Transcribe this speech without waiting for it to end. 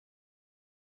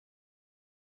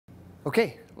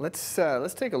Okay, let's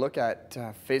take a look at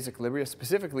phase equilibria.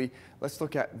 Specifically, let's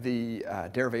look at the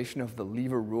derivation of the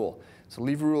lever rule. So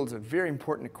lever rule is a very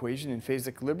important equation in phase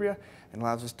equilibria and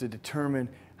allows us to determine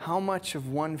how much of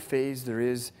one phase there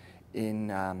is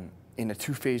in a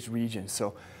two-phase region.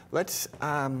 So let's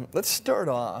start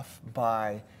off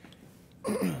by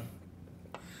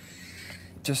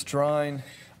just drawing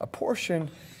a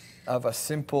portion of a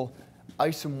simple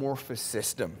isomorphous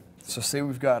system. So say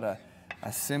we've got a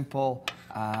simple,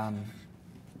 a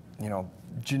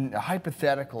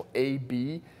hypothetical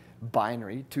AB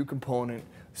binary, two-component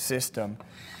system,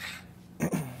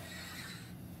 and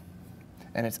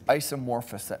it's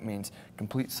isomorphous. That means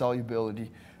complete solubility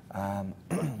of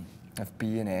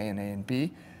B and A and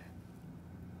B.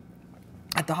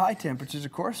 At the high temperatures,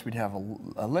 of course, we'd have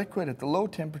a liquid. At the low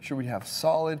temperature, we'd have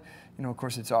solid. Of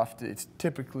course, it's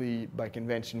typically, by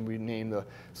convention, we name the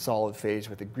solid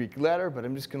phase with a Greek letter, but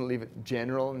I'm just going to leave it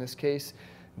general in this case.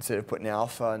 Instead of putting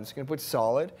alpha, I'm just going to put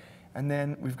solid. And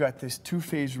then we've got this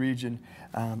two-phase region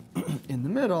in the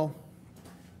middle.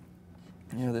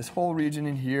 This whole region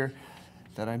in here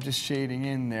that I'm just shading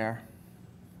in there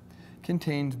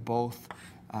contains both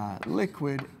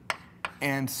liquid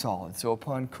and solid. So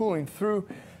upon cooling through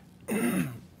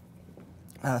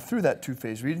that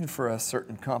two-phase region for a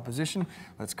certain composition,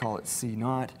 let's call it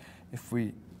C0. If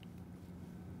we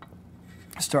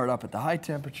start up at the high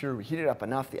temperature, we heat it up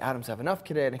enough, the atoms have enough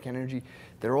kinetic energy,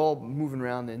 they're all moving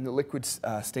around in the liquid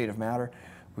state of matter.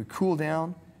 We cool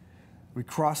down, we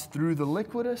cross through the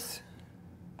liquidus,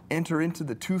 enter into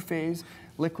the two-phase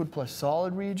liquid plus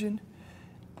solid region,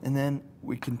 and then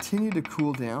we continue to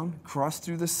cool down, cross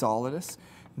through the solidus,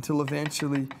 until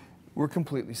eventually we're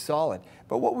completely solid.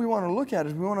 But what we want to look at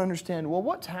is we want to understand, well,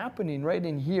 what's happening right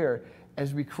in here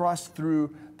as we cross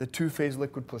through the two-phase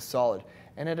liquid plus solid?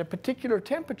 And at a particular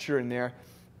temperature in there,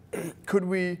 could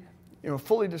we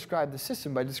fully describe the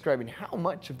system by describing how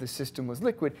much of the system was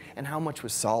liquid and how much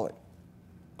was solid?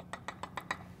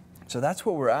 So that's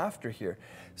what we're after here.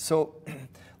 So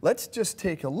let's just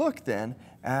take a look then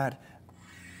at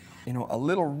a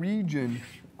little region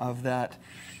of that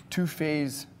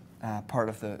two-phase part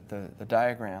of the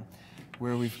diagram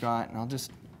where we've got, and I'll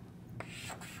just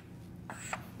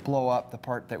blow up the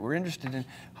part that we're interested in.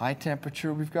 High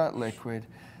temperature, we've got liquid.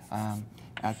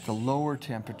 At the lower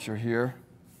temperature here,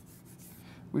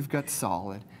 we've got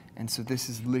solid. And so this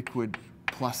is liquid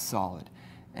plus solid.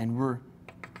 And we're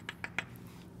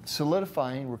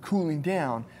solidifying, we're cooling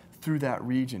down through that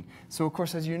region. So of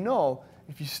course, as you know,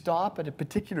 if you stop at a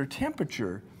particular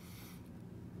temperature,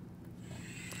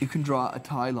 you can draw a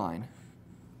tie line.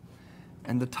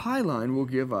 And the tie line will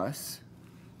give us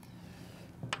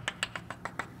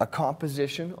a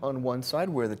composition on one side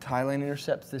where the tie line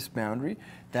intercepts this boundary.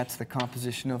 That's the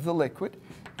composition of the liquid.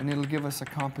 And it'll give us a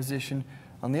composition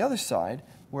on the other side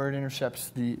where it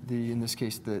intercepts in this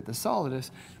case, the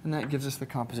solidus. And that gives us the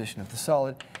composition of the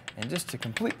solid. And just to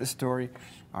complete the story,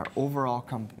 our overall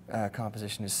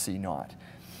composition is C0.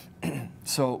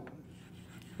 So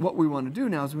what we want to do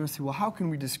now is we want to see, well, how can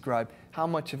we describe how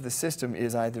much of the system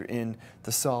is either in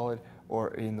the solid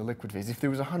or in the liquid phase? If there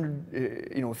was 100,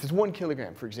 if there's 1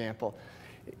 kilogram, for example,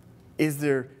 is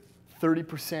there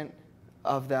 30%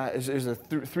 of that, is there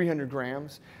 300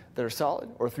 grams that are solid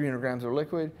or 300 grams that are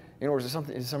liquid? Or is there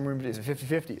something, is some room, is it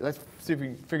 50-50? Let's see if we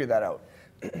can figure that out.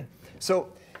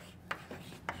 So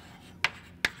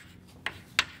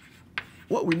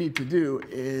what we need to do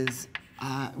is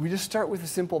we just start with a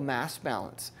simple mass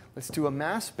balance. Let's do a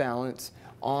mass balance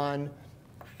on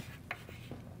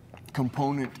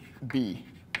component B.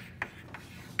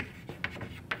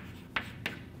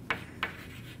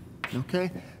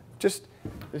 Okay? Just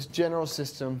this general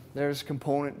system, there's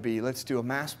component B. Let's do a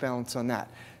mass balance on that.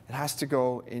 It has to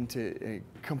go into,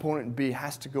 component B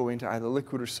has to go into either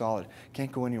liquid or solid. It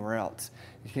can't go anywhere else.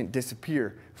 It can't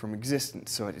disappear from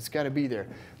existence, so it's got to be there.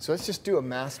 So let's just do a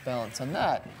mass balance on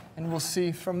that, and we'll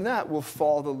see from that we'll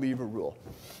follow the lever rule.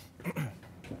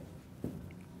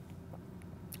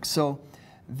 So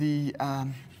the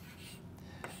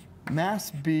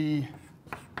mass B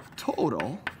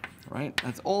total, right?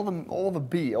 That's all the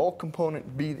B, all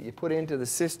component B that you put into the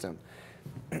system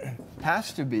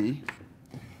has to be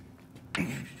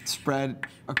spread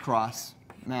across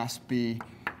mass B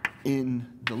in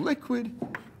the liquid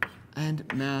and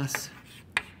mass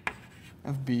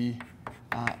of B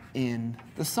in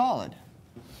the solid.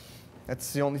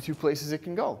 That's the only two places it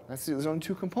can go. There's only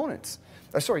two components.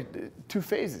 Sorry, two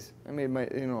phases. I made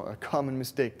a common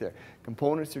mistake there.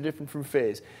 Components are different from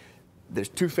phase. There's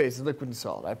two phases, liquid and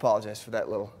solid. I apologize for that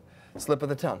little slip of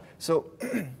the tongue. So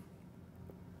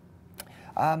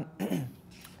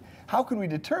how can we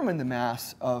determine the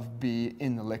mass of B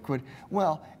in the liquid?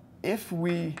 Well, if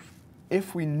we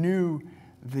knew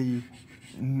the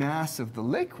mass of the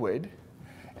liquid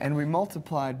and we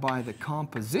multiplied by the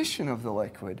composition of the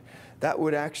liquid, that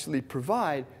would actually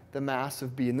provide the mass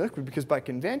of B in the liquid, because by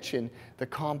convention, the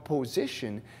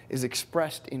composition is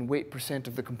expressed in weight percent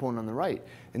of the component on the right.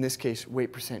 In this case,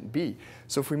 weight percent B.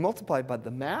 So if we multiply by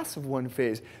the mass of one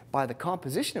phase by the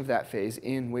composition of that phase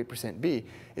in weight percent B,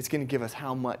 it's going to give us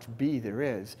how much B there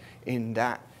is in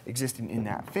that, existing in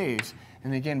that phase.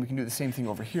 And again, we can do the same thing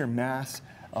over here, mass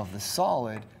of the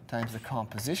solid times the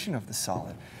composition of the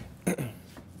solid.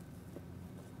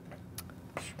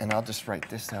 And I'll just write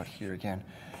this out here again.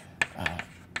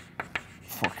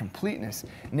 For completeness.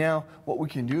 Now, what we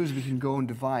can do is we can go and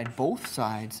divide both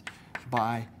sides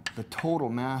by the total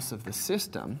mass of the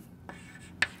system.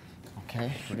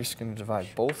 Okay, we're just going to divide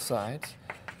both sides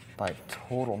by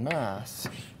total mass.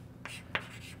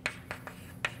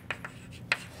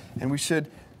 And we should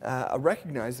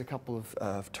recognize a couple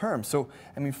of terms. So,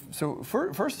 I mean,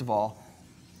 first of all,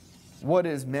 what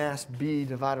is mass B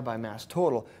divided by mass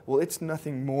total? Well, it's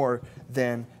nothing more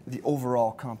than the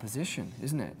overall composition,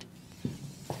 isn't it?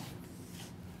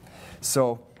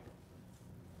 So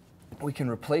we can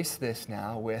replace this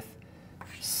now with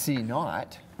C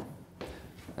naught.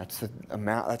 That's the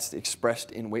amount, that's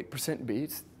expressed in weight percent B.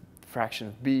 It's the fraction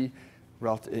of B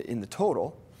in the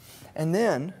total. And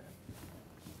then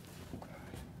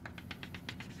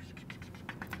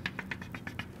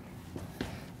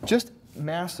just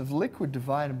mass of liquid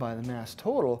divided by the mass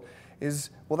total is,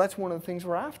 well, that's one of the things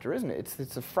we're after, isn't it?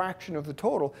 It's a fraction of the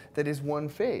total that is one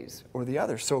phase or the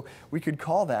other. So we could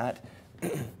call that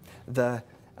the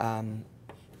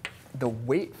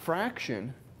weight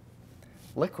fraction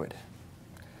liquid,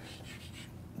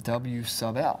 W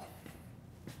sub L,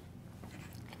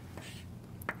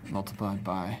 multiplied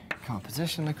by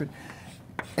composition liquid.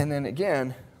 And then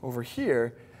again, over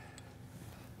here,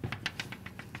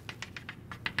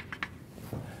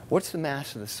 what's the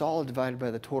mass of the solid divided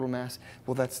by the total mass?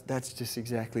 Well, that's just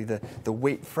exactly the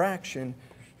weight fraction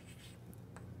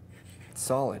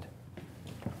solid.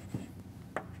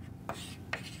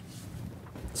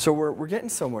 So we're getting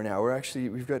somewhere now. We're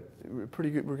getting to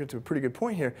a pretty good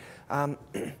point here.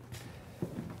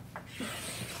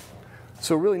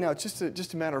 So really now it's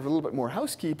just a matter of a little bit more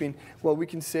housekeeping. Well, we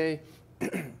can say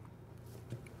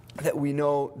that we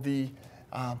know the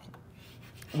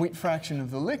weight fraction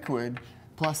of the liquid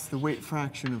plus the weight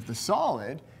fraction of the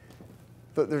solid.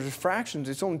 But there's fractions,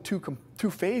 it's only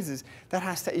two phases, that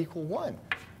has to equal 1.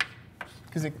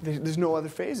 Because there's no other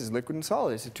phases, liquid and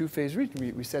solid. It's a two-phase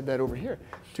region. We said that over here,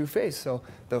 two-phase. So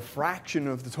the fraction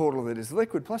of the total that is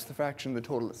liquid plus the fraction of the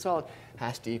total that's solid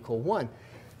has to equal 1.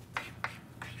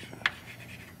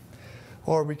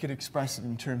 Or we could express it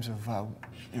in terms of,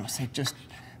 say just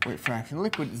weight fraction of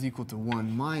liquid is equal to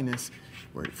 1 minus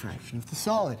weight fraction of the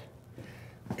solid.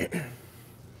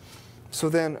 So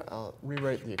then I'll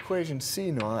rewrite the equation.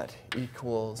 C naught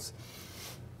equals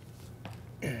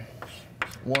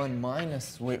 1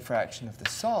 minus weight fraction of the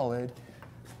solid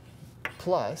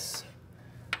plus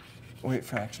weight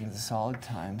fraction of the solid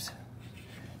times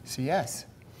CS.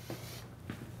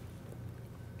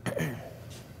 Or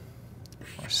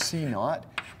C naught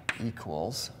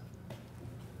equals,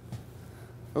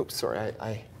 oops, sorry,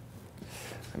 I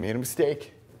made a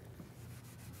mistake.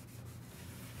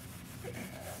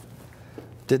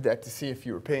 Did that to see if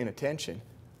you were paying attention.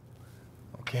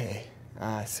 Okay,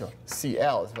 so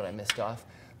CL is what I missed off.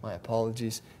 My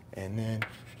apologies. And then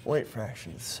weight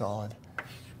fraction of the solid.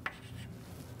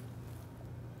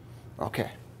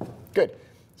 Okay, good.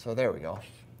 So there we go.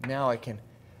 Now I can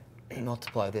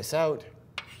multiply this out.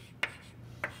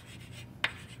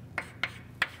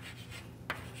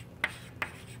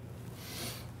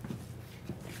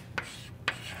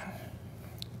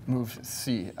 Move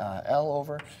CL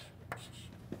over.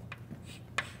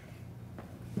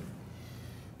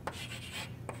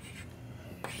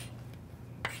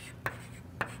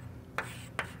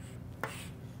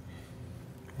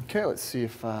 Okay, let's see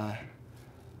if I've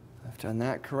done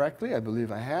that correctly. I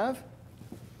believe I have.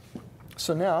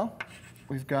 So now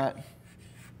we've got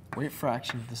weight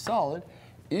fraction of the solid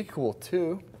equal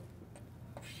to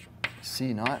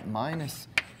C naught minus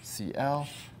CL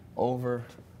over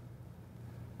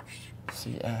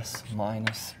CS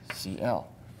minus CL.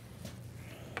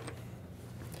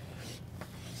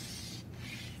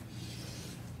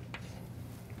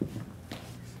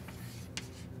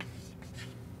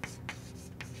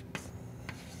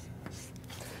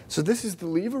 So this is the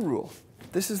lever rule.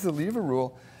 This is the lever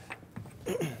rule.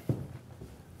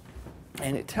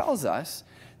 And it tells us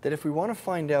that if we want to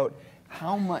find out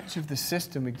how much of the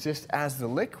system exists as the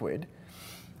liquid,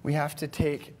 we have to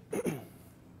take,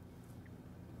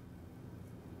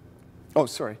 oh,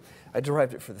 sorry, I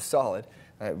derived it for the solid.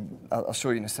 I'll show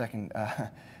you in a second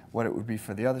what it would be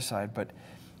for the other side, but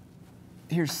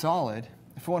here's solid.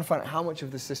 If we want to find out how much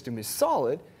of the system is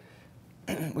solid,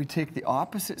 we take the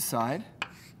opposite side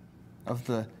of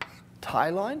the tie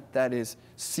line, that is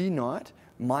C naught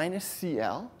minus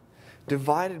CL,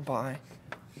 divided by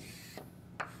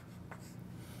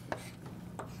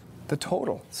the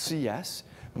total, CS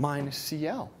minus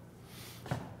CL.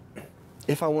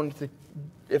 If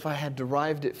I had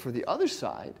derived it for the other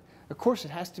side, of course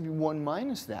it has to be 1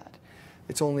 minus that.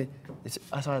 It's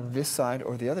either this side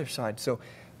or the other side. So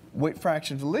weight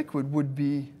fraction of the liquid would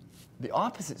be the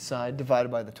opposite side divided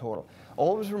by the total.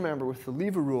 Always remember, with the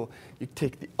lever rule, you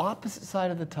take the opposite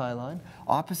side of the tie line,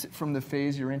 opposite from the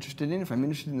phase you're interested in. If I'm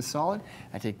interested in the solid,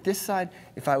 I take this side.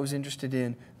 If I was interested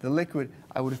in the liquid,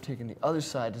 I would have taken the other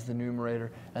side as the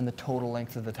numerator and the total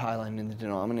length of the tie line in the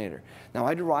denominator. Now,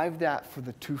 I derived that for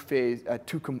the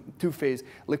two-phase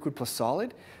liquid plus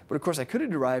solid, but of course I could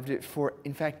have derived it for,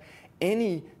 in fact,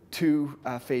 any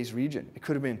two-phase region. It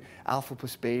could have been alpha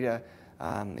plus beta.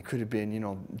 It could have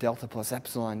been, delta plus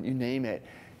epsilon, you name it.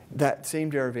 That same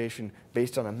derivation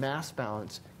based on a mass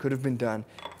balance could have been done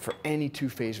for any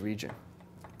two-phase region.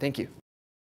 Thank you.